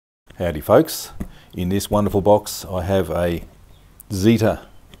Howdy folks, in this wonderful box I have a Zeta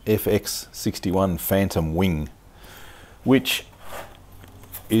FX-61 Phantom wing, which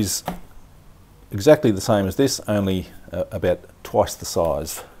is exactly the same as this, only about twice the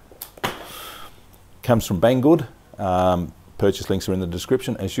size. Comes from Banggood. Purchase links are in the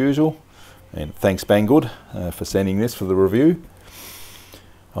description as usual, and thanks Banggood for sending this for the review.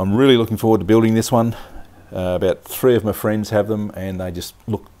 I'm really looking forward to building this one. About 3 of my friends have them and they just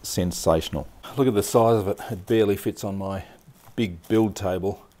look sensational. Look at the size of it, it barely fits on my big build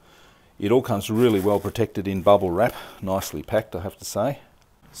table. It all comes really well protected in bubble wrap, nicely packed I have to say.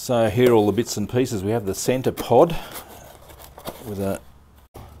 So here are all the bits and pieces. We have the centre pod with a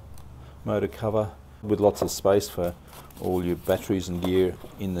motor cover with lots of space for all your batteries and gear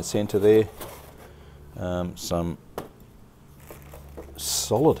in the centre there. Some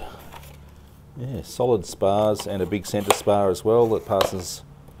solid spars and a big centre spar as well that passes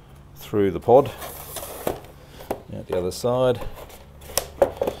through the pod. Out the other side.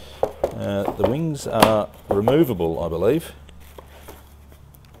 The wings are removable, I believe.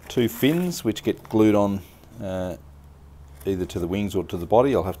 2 fins which get glued on either to the wings or to the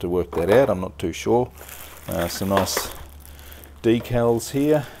body. I'll have to work that out, I'm not too sure. Some nice decals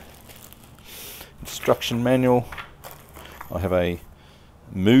here. Instruction manual. I have a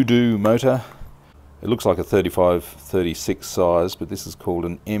Moodoo motor. It looks like a 35-36 size, but this is called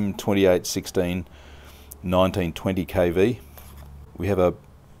an M2816 1920 kV. We have a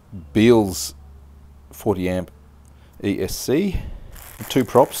Beals 40 amp ESC, 2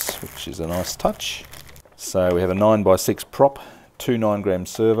 props, which is a nice touch. So we have a 9x6 prop, 2 9-gram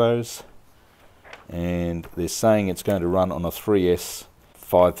servos, and they're saying it's going to run on a 3S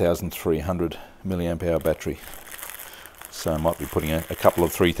 5300 milliamp hour battery. So I might be putting a couple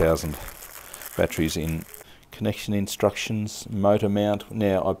of 3000 batteries in. Connection instructions, motor mount.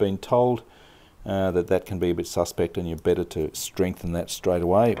 Now I've been told that can be a bit suspect and you're better to strengthen that straight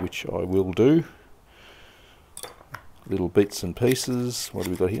away, which I will do. Little bits and pieces. What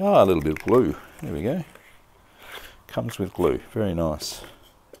have we got here? Ah, a little bit of glue. There we go. Comes with glue. Very nice.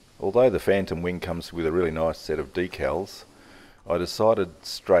 Although the Phantom wing comes with a really nice set of decals, I decided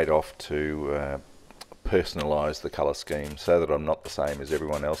straight off to personalise the colour scheme so that I'm not the same as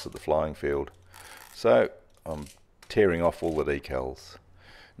everyone else at the flying field. So I'm tearing off all the decals.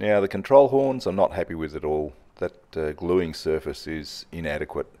 Now the control horns I'm not happy with at all. That gluing surface is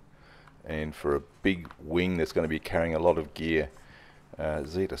inadequate, and for a big wing that's going to be carrying a lot of gear,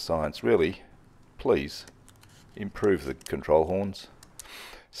 Zeta Science, really, please improve the control horns.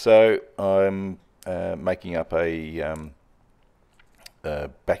 So I'm making up a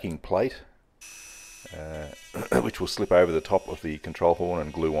backing plate which will slip over the top of the control horn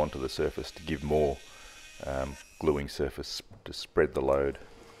and glue onto the surface to give more gluing surface to spread the load.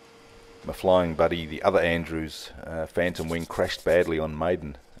 My flying buddy, the other Andrew's Phantom wing, crashed badly on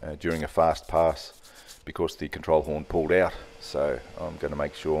Maiden during a fast pass because the control horn pulled out, so I'm going to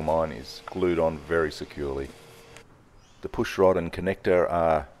make sure mine is glued on very securely. The push rod and connector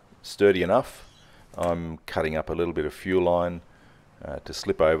are sturdy enough. I'm cutting up a little bit of fuel line to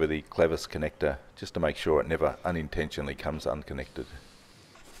slip over the clevis connector just to make sure it never unintentionally comes unconnected.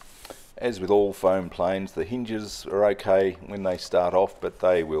 As with all foam planes, the hinges are okay when they start off, but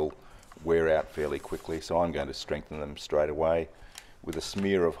they will wear out fairly quickly, so I'm going to strengthen them straight away with a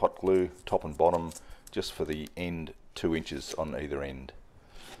smear of hot glue, top and bottom, just for the end 2 inches on either end,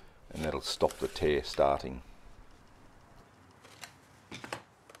 and that'll stop the tear starting.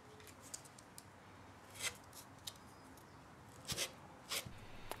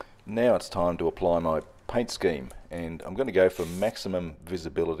 Now it's time to apply my paint scheme, and I'm going to go for maximum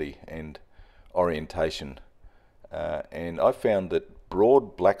visibility and orientation. And I found that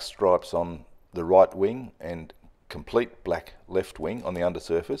broad black stripes on the right wing and complete black left wing on the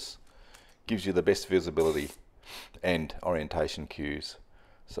undersurface gives you the best visibility and orientation cues.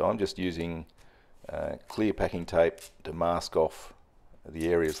 So I'm just using clear packing tape to mask off the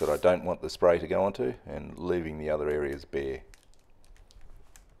areas that I don't want the spray to go onto and leaving the other areas bare.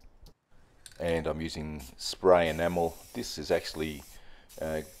 And I'm using spray enamel. This is actually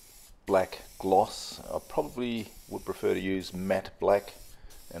black gloss. I probably would prefer to use matte black,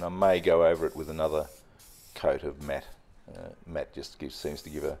 and I may go over it with another coat of matte. Matte just seems to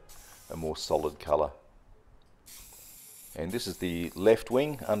give a more solid colour. And this is the left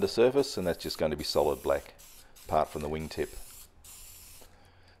wing undersurface, and that's just going to be solid black apart from the wingtip.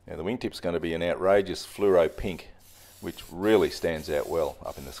 Now the wingtip's going to be an outrageous fluoro pink, which really stands out well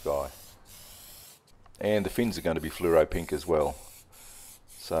up in the sky. And the fins are going to be fluoro pink as well.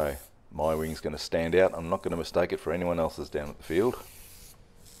 So my wing's going to stand out. I'm not going to mistake it for anyone else's down at the field.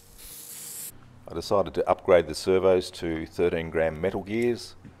 I decided to upgrade the servos to 13-gram metal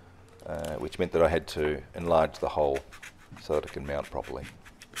gears, which meant that I had to enlarge the hole so that it can mount properly.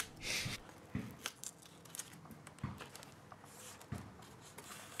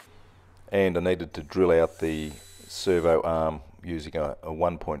 And I needed to drill out the servo arm using a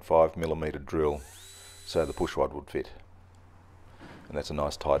 1.5mm drill so the push rod would fit. And that's a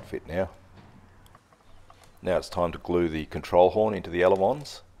nice tight fit now. Now it's time to glue the control horn into the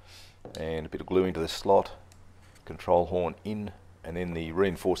ailerons, and a bit of glue into the slot, control horn in, and then the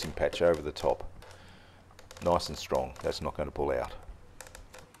reinforcing patch over the top. Nice and strong, that's not going to pull out.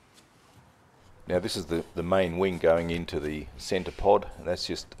 Now this is the main wing going into the centre pod, and that's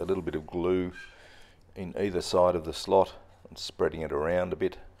just a little bit of glue in either side of the slot and spreading it around a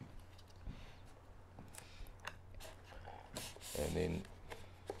bit.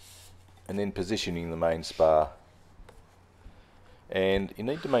 And then positioning the main spar. And you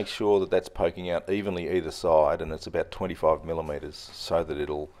need to make sure that that's poking out evenly either side, and it's about 25mm, so that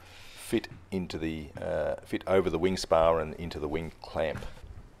it'll fit into the fit over the wing spar and into the wing clamp.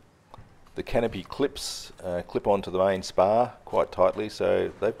 The canopy clips clip onto the main spar quite tightly,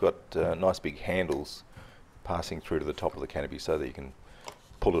 so they've got nice big handles passing through to the top of the canopy so that you can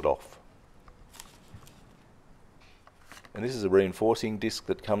pull it off. And this is a reinforcing disc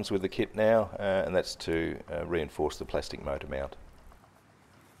that comes with the kit now, and that's to reinforce the plastic motor mount.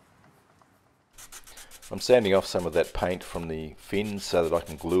 I'm sanding off some of that paint from the fins so that I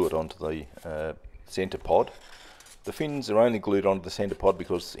can glue it onto the centre pod. The fins are only glued onto the centre pod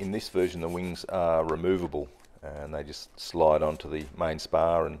because in this version the wings are removable, and they just slide onto the main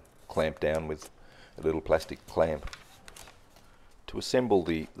spar and clamp down with a little plastic clamp. To assemble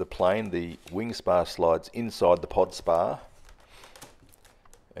the plane, the wing spar slides inside the pod spar,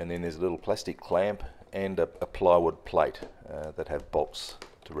 and then there's a little plastic clamp and a plywood plate that have bolts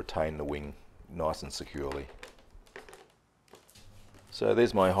to retain the wing nice and securely. So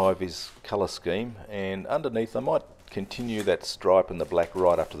there's my high-vis colour scheme, and underneath I might continue that stripe and the black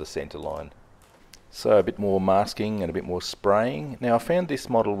right up to the centre line. So a bit more masking and a bit more spraying. Now I found this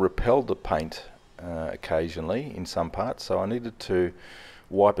model repelled the paint occasionally in some parts, so I needed to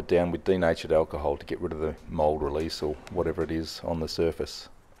wipe it down with denatured alcohol to get rid of the mould release or whatever it is on the surface.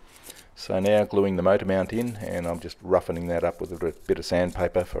 So now gluing the motor mount in, and I'm just roughening that up with a bit of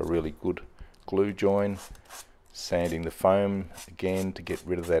sandpaper for a really good glue join. Sanding the foam again to get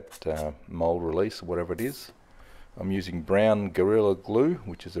rid of that mould release or whatever it is. I'm using brown Gorilla Glue,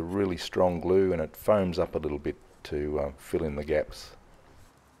 which is a really strong glue, and it foams up a little bit to fill in the gaps.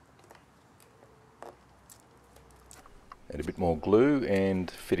 Add a bit more glue and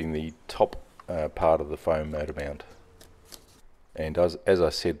fitting the top part of the foam motor mount. And as I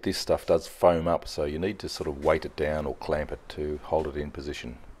said, this stuff does foam up, so you need to sort of weight it down or clamp it to hold it in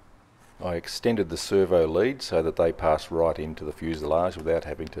position. I extended the servo lead so that they pass right into the fuselage without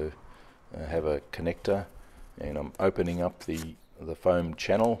having to have a connector, and I'm opening up the foam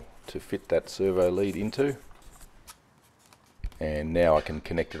channel to fit that servo lead into, and now I can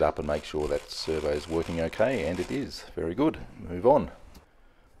connect it up and make sure that servo is working okay, and it is. Very good. Move on.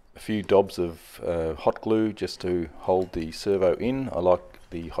 A few dobs of hot glue just to hold the servo in. I like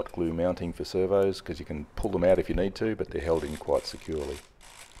the hot glue mounting for servos because you can pull them out if you need to, but they're held in quite securely.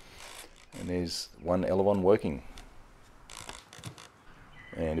 And there's one aileron working.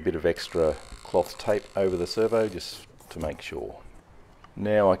 And a bit of extra cloth tape over the servo just to make sure.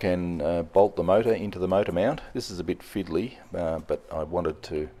 Now I can bolt the motor into the motor mount. This is a bit fiddly, but I wanted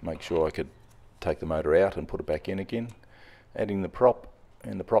to make sure I could take the motor out and put it back in again. Adding the prop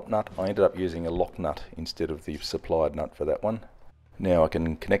and the prop nut, I ended up using a lock nut instead of the supplied nut for that one. Now I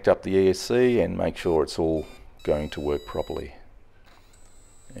can connect up the ESC and make sure it's all going to work properly.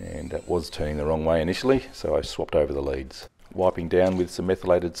 And that was turning the wrong way initially, so I swapped over the leads. Wiping down with some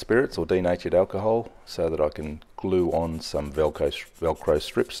methylated spirits or denatured alcohol so that I can glue on some Velcro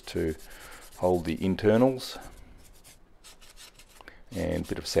strips to hold the internals, and a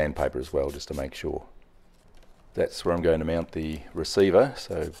bit of sandpaper as well just to make sure. That's where I'm going to mount the receiver,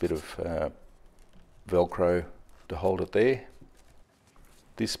 so a bit of Velcro to hold it there.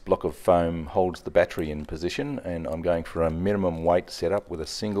 This block of foam holds the battery in position, and I'm going for a minimum weight setup with a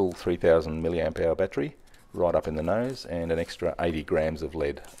single 3000 milliamp hour battery right up in the nose and an extra 80 grams of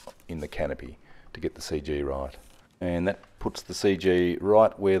lead in the canopy to get the CG right. And that puts the CG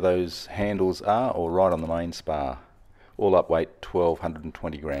right where those handles are, or right on the main spar. All up weight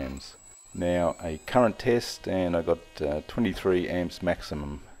 1220 grams. Now a current test, and I got 23 amps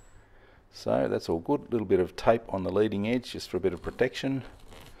maximum. So that's all good. A little bit of tape on the leading edge just for a bit of protection.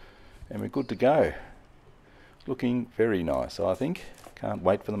 And we're good to go. Looking very nice, I think. Can't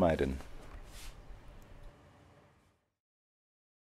wait for the maiden.